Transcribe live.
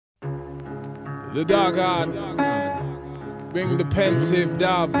The dog on, bring the pensive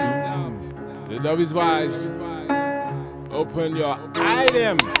dub. The dub is wise. Open your eye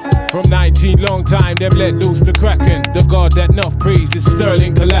them. From 19 long time, them let loose the kraken. The god that enough praise is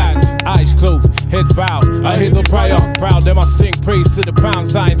Sterling Collad. Eyes closed, heads bowed. I hear the prayer. Proud them I sing praise to the pound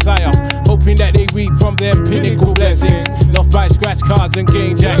sign sire. Hoping that they reap from them pinnacle blessings. Enough buy scratch cards and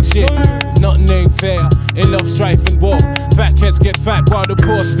gain jack shit. Nothing ain't fair in love, strife and war. Fat cats get fat while the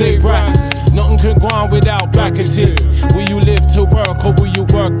poor stay brass. Nothing can go on without back and teeth. Will you live to work or will you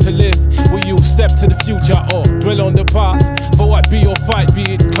work to live? Will you step to the future or dwell on the past? For what be your fight, be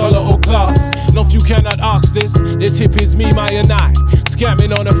it color or class? No, if you cannot ask this, the tip is me, my and I.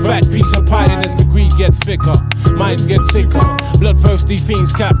 Scamming on a fat piece of pie, and as the greed gets thicker, minds get sicker. Bloodthirsty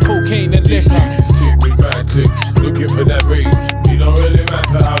fiends cap cocaine and liquor. These streets is tick with mad clicks, looking for that raise. It don't really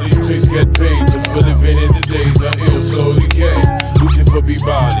matter how these clicks get paid, cause we're living in the days of ill soul decay. Looking for be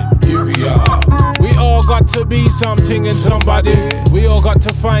ballin', here we are. We all got to be something and somebody. We all got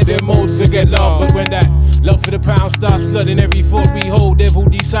to find their modes to get love. But when that love for the pound starts flooding every thought we hold, devil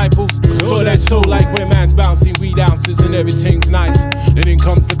disciples throw that soul like when man's bouncing weed ounces and everything's nice. Then in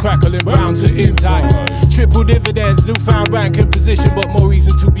comes the crackling brown to entice. Triple dividends, newfound rank and position, but more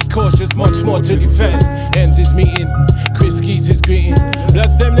reason to be cautious, much more to defend. Ends is meeting, Chris Keats is greeting.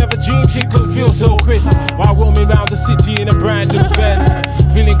 Bloods them never dreamed shit could feel so crisp. While roaming round the city in a brand new Benz,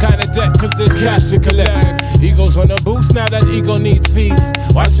 feeling kinda dead cause there's cash to collect. Ego's on a boost now that ego needs feed.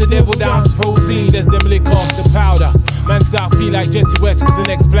 Watch the devil dance proceed as them lick off the powder. Man start feel like Jesse West cause the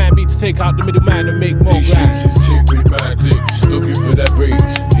next plan be to take out the middleman and make more These streets is tick with mad clicks, looking for that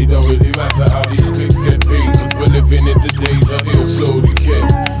raise. It don't really matter how these clicks get paid, cause we're living in the days of ill soul decay.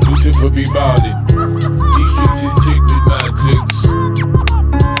 Lucifer be ballin'. These streets is tick with mad clicks,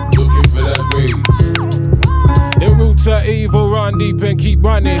 looking for that raise. The roots are evil, run deep and keep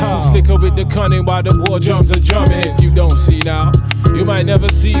running. Who's slicker with the cunning while the war drums are drumming? If you don't see now, you might never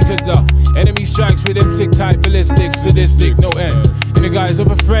see, cause the enemy strikes with them sick type ballistic, sadistic, no end. In the guise of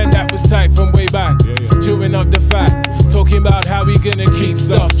a friend that was tight from way back, chewing up the fat, talking about how we gonna keep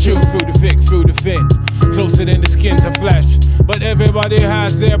stuff true through the thick, through the thin, closer than the skin to flesh. But everybody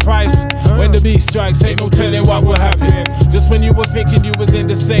has their price. When the beast strikes, ain't no telling what will happen. Just when you were thinking you was in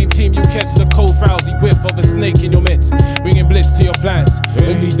the same team, you catch the cold, frowsy whiff of a snake in your midst, bringing blitz to your plans.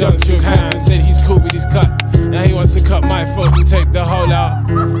 When we done shook hands and said he's cool with his cut, now he wants to cut my throat and take the whole out.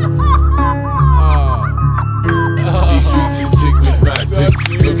 These streets is tick with mad clicks,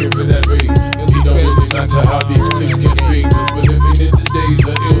 looking for that raise. It don't really matter how these clicks get paid, cause we're living in the days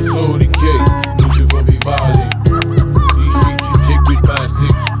of ill soul decay. Lucifer be violent. These streets is tick with mad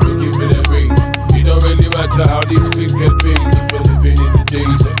clicks, looking for that raise. It don't really matter how these clicks get paid, cause we're living in the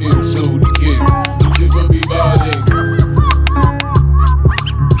days of ill soul decay. Lucifer be violent.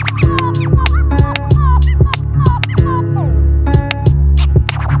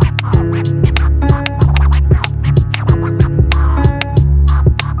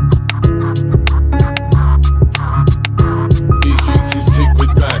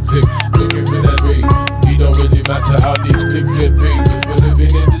 Looking for that raise. It don't really matter how these clicks get paid.